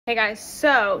Hey guys,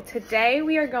 so today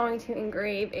we are going to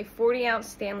engrave a 40-ounce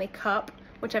Stanley cup,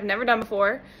 which I've never done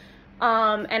before.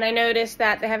 And I noticed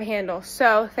that they have a handle.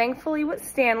 So thankfully with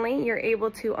Stanley, you're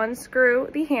able to unscrew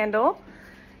the handle.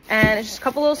 And it's just a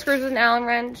couple little screws with an Allen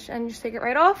wrench and just take it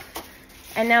right off.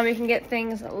 And now we can get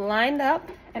things lined up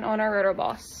and on our rotor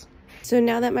boss. So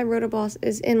now that my rotor boss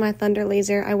is in my Thunder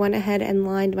laser, I went ahead and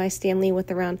lined my Stanley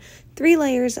with around 3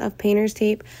 layers of painter's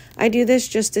tape. I do this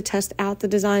just to test out the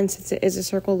design since it is a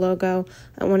circle logo.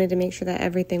 I wanted to make sure that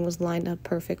everything was lined up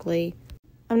perfectly.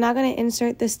 I'm now going to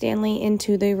insert the Stanley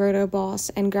into the rotor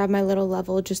boss and grab my little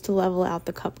level just to level out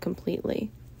the cup completely.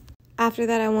 After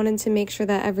that, I wanted to make sure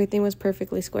that everything was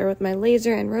perfectly square with my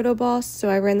laser and rotor boss, so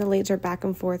I ran the laser back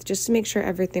and forth just to make sure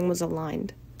everything was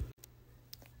aligned.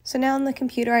 So now on the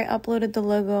computer, I uploaded the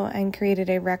logo and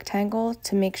created a rectangle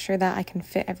to make sure that I can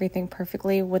fit everything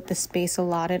perfectly with the space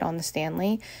allotted on the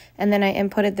Stanley. And then I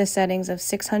inputted the settings of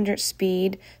 600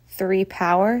 speed, 3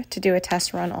 power to do a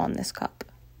test run on this cup.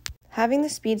 Having the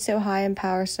speed so high and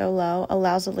power so low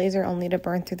allows the laser only to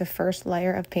burn through the first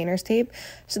layer of painter's tape.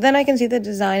 So then I can see the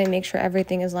design and make sure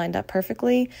everything is lined up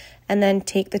perfectly, and then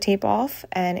take the tape off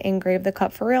and engrave the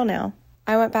cup for real now.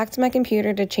 I went back to my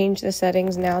computer to change the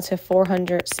settings now to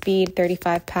 400 speed,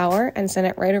 35 power, and sent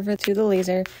it right over to the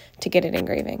laser to get it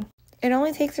engraving. It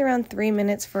only takes around 3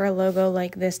 minutes for a logo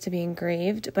like this to be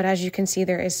engraved, but as you can see,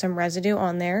 there is some residue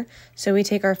on there. So we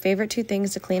take our favorite 2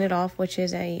 things to clean it off, which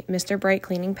is a Mr. Bright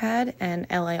cleaning pad and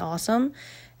LA Awesome.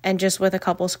 And just with a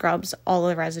couple scrubs, all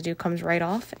the residue comes right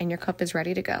off and your cup is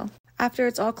ready to go. After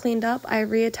it's all cleaned up, I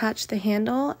reattached the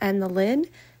handle and the lid,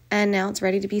 and now it's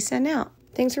ready to be sent out.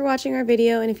 Thanks for watching our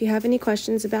video, and if you have any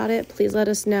questions about it, please let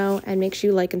us know and make sure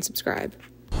you like and subscribe.